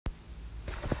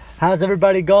How's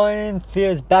everybody going?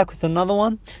 Theo's back with another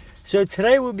one. So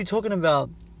today we'll be talking about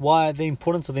why the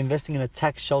importance of investing in a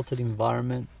tax-sheltered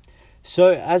environment. So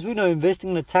as we know,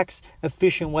 investing in a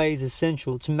tax-efficient way is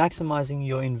essential to maximizing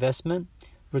your investment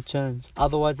returns.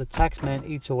 Otherwise, the tax man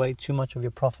eats away too much of your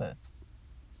profit.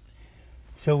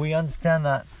 So we understand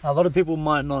that a lot of people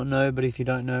might not know, but if you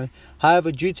don't know.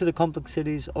 However, due to the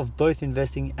complexities of both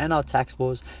investing and our tax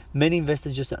laws, many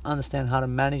investors just don't understand how to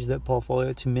manage their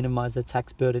portfolio to minimize their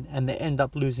tax burden, and they end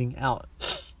up losing out.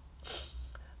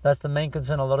 That's the main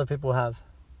concern a lot of people have.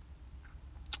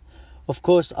 Of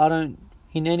course, I don't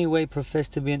in any way profess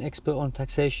to be an expert on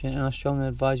taxation, and I strongly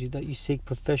advise you that you seek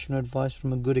professional advice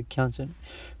from a good accountant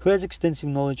who has extensive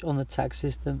knowledge on the tax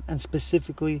system and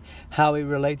specifically how it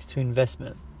relates to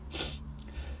investment.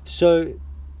 So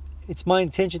it's my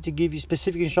intention to give you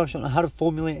specific instruction on how to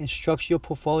formulate and structure your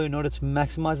portfolio in order to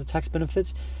maximize the tax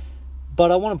benefits.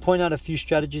 But I want to point out a few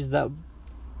strategies that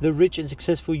the rich and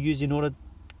successful use in order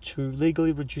to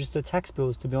legally reduce their tax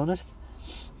bills, to be honest.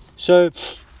 So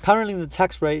currently the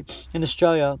tax rate in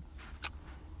Australia,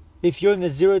 if you're in the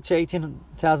 0 to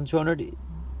 18,200,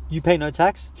 you pay no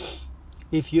tax.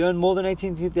 If you earn more than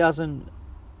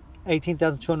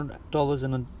 $18,200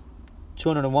 and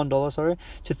 $201,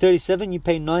 to 37, you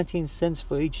pay 19 cents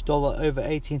for each dollar over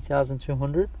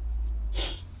 18,200.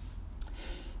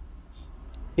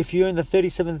 If you're in the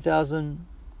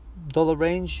 $37,000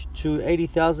 range to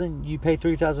 80,000, you pay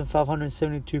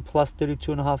 3,572 plus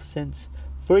 32.5 cents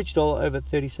for each dollar over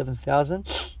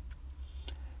 37,000.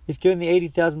 If you're in the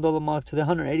 $80,000 mark to the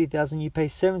 180,000, you pay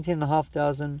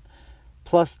 17,500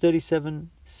 plus 37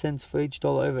 cents for each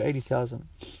dollar over 80,000.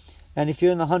 And if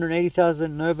you're in the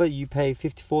 180,000 and over, you pay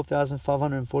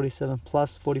 54,547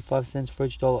 plus 45 cents for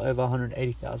each dollar over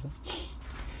 180,000.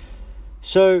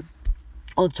 So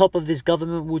on top of this,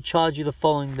 government will charge you the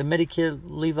following: the Medicare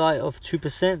levy of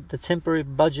 2%, the temporary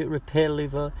budget repair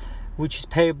levy, which is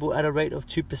payable at a rate of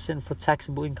 2% for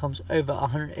taxable incomes over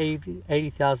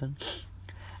 180,000.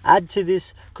 Add to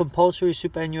this compulsory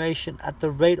superannuation at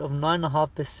the rate of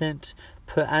 9.5%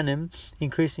 per annum,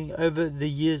 increasing over the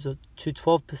years to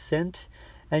 12%,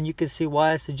 and you can see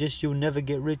why I suggest you'll never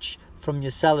get rich from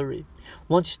your salary.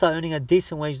 Once you start earning a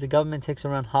decent wage, the government takes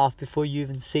around half before you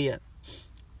even see it,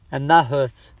 and that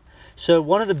hurts. So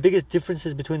one of the biggest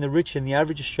differences between the rich and the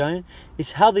average Australian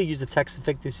is how they use the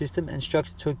tax-effective system and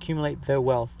structure to accumulate their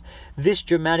wealth. This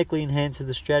dramatically enhances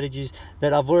the strategies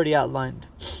that I've already outlined.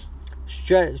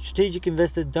 Strategic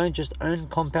investors don't just earn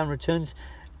compound returns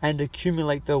and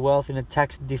accumulate their wealth in a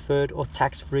tax-deferred or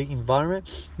tax-free environment,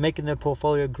 making their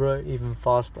portfolio grow even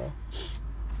faster.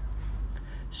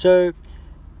 So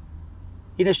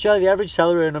in Australia, the average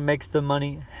salary earner makes the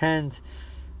money hand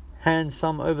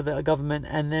some over the government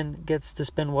and then gets to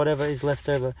spend whatever is left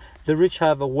over. The rich,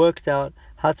 however, worked out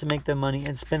how to make their money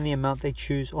and spend the amount they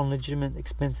choose on legitimate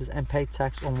expenses and pay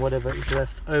tax on whatever is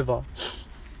left over.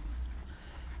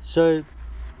 So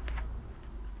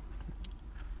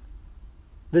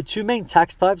the two main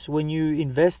tax types when you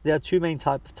invest, there are two main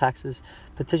types of taxes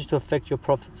potential to affect your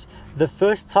profits. The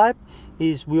first type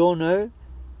is, we all know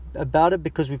about it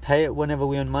because we pay it whenever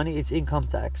we earn money. It's income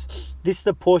tax. This is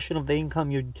the portion of the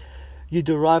income you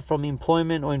derive from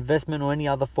employment or investment or any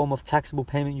other form of taxable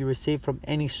payment you receive from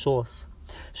any source.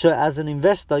 So as an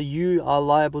investor, you are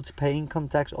liable to pay income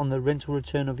tax on the rental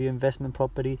return of your investment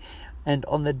property and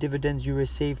on the dividends you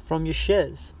receive from your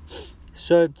shares.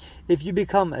 So if you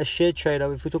become a share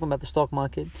trader, if we're talking about the stock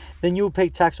market, then you will pay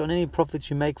tax on any profits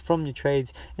you make from your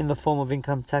trades in the form of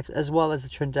income tax, as well as the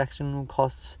transactional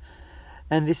costs.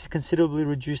 And this considerably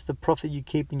reduces the profit you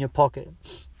keep in your pocket.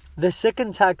 The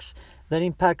second tax that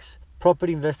impacts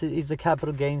property investors is the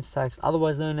capital gains tax,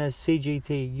 otherwise known as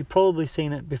CGT. You've probably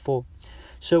seen it before.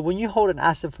 So when you hold an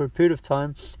asset for a period of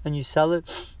time and you sell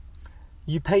it,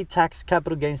 you pay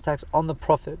capital gains tax on the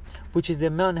profit, which is the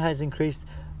amount it has increased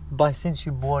by since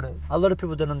you bought it. A lot of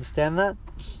people don't understand that.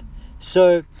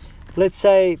 So let's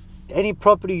say any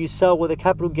property you sell where the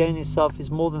capital gain itself is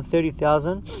more than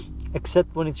 30,000,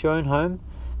 except when it's your own home,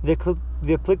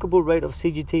 the applicable rate of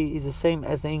CGT is the same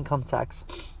as the income tax.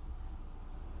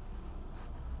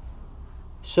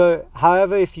 So,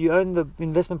 however, if you own the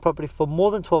investment property for more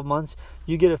than 12 months,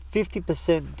 you get a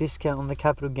 50% discount on the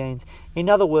capital gains. In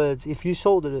other words, if you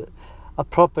sold a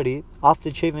property after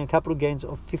achieving a capital gains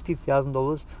of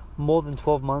 $50,000 more than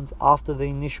 12 months after the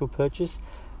initial purchase,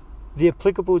 the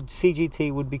applicable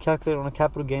CGT would be calculated on a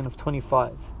capital gain of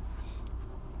 25.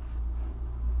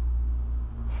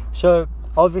 So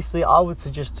obviously I would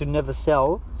suggest to never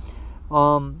sell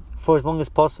for as long as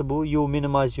possible. You will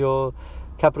minimize your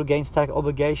capital gains tax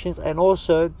obligations, and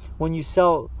also when you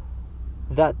sell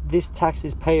that this tax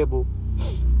is payable.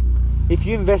 If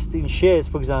you invest in shares,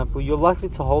 for example, you're likely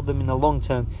to hold them in the long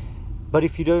term, but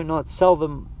if you do not sell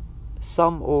them,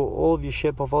 some or all of your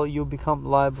share portfolio, you'll become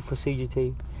liable for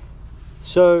CGT.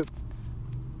 So,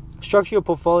 structure your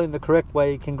portfolio in the correct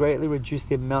way can greatly reduce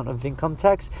the amount of income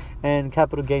tax and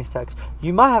capital gains tax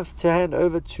you might have to hand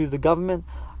over to the government.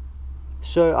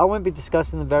 So I won't be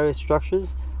discussing the various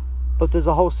structures, but there's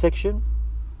a whole section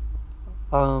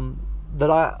that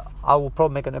I will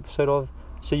probably make an episode of,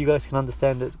 so you guys can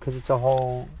understand it, because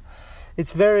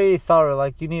it's very thorough.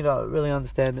 Like, you need to really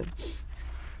understand it.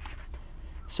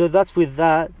 So that's with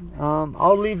that.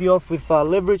 I'll leave you off with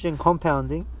leverage and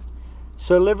compounding.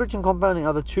 So leverage and compounding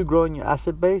are the two growing your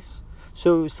asset base.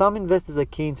 So some investors are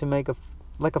keen to make a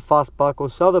fast buck or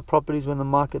sell their properties when the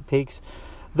market peaks.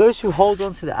 Those who hold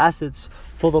on to the assets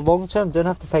for the long term don't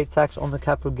have to pay tax on the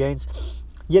capital gains,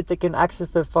 yet they can access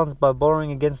their funds by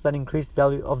borrowing against that increased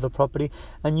value of the property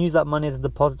and use that money as a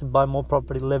deposit to buy more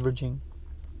property, leveraging.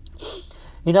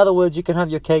 In other words, you can have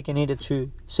your cake and eat it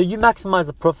too. So you maximize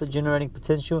the profit generating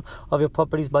potential of your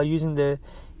properties by using their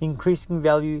increasing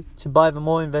value to buy even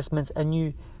more investments, and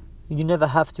you never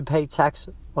have to pay tax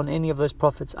on any of those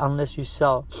profits unless you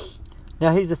sell.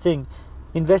 Now here's the thing.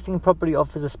 Investing in property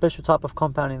offers a special type of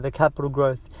compounding, the capital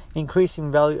growth,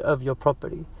 increasing value of your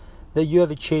property that you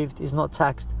have achieved is not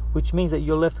taxed, which means that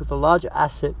you're left with a larger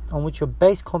asset on which you're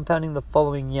base compounding the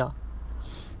following year.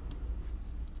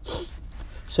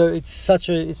 So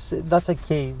that's a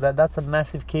key. That's a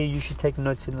massive key. You should take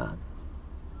notes in that.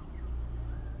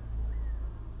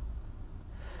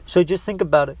 So just think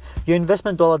about it. Your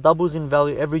investment dollar doubles in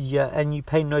value every year and you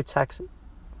pay no tax.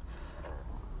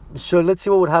 So let's see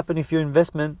what would happen if your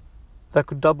investment that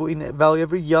could double in value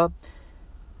every year,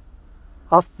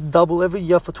 double every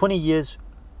year for 20 years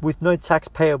with no tax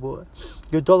payable.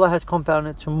 Your dollar has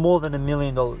compounded to more than $1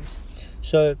 million.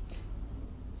 So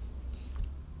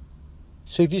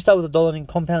if you start with $1 and it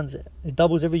compounds, it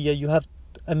doubles every year, you have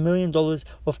 $1 million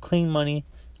of clean money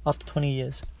after 20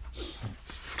 years.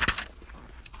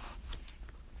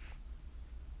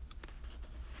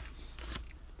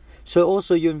 So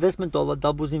also your investment dollar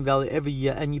doubles in value every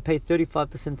year and you pay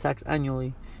 35% tax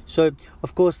annually. So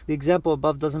of course the example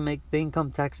above doesn't make the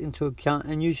income tax into account,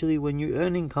 and usually when you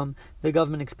earn income the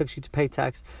government expects you to pay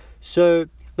tax. So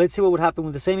let's see what would happen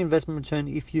with the same investment return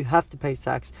if you have to pay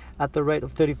tax at the rate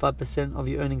of 35% of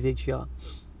your earnings each year.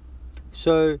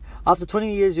 So after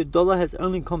 20 years your dollar has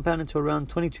only compounded to around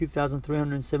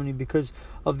 $22,370 because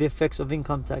of the effects of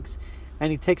income tax,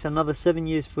 and it takes another 7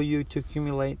 years for you to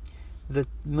accumulate the $1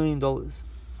 million.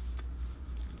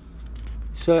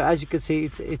 So as you can see,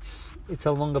 it's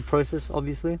a longer process,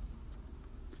 obviously.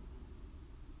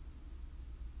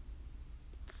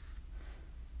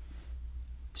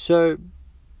 So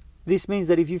this means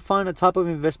that if you find a type of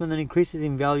investment that increases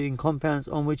in value and compounds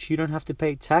on which you don't have to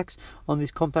pay tax on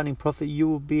this compounding profit, you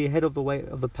will be ahead of the way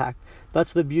of the pack.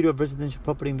 That's the beauty of residential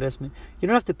property investment. You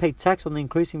don't have to pay tax on the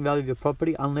increasing value of your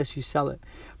property unless you sell it.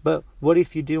 But what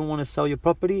if you didn't want to sell your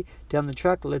property down the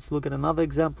track? Let's look at another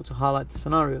example to highlight the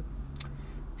scenario.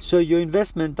 So your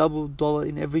investment doubled dollar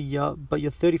in every year, but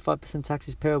your 35% tax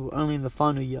is payable only in the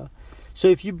final year. So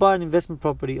if you buy an investment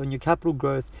property on your capital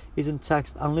growth isn't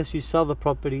taxed unless you sell the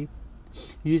property,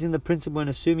 using the principle and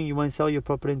assuming you won't sell your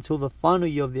property until the final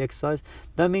year of the exercise,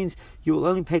 that means you will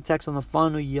only pay tax on the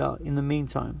final year in the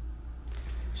meantime.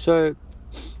 So,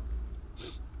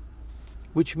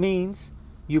 which means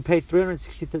you pay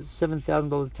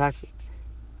 $367,000 tax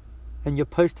and your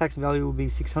post-tax value will be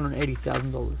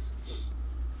 $680,000.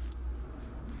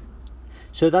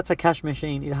 So that's a cash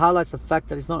machine. It highlights the fact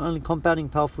that it's not only compounding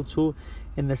powerful tool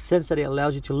in the sense that it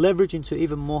allows you to leverage into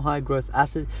even more high growth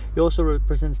assets, it also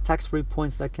represents tax-free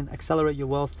points that can accelerate your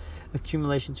wealth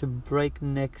accumulation to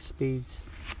breakneck speeds.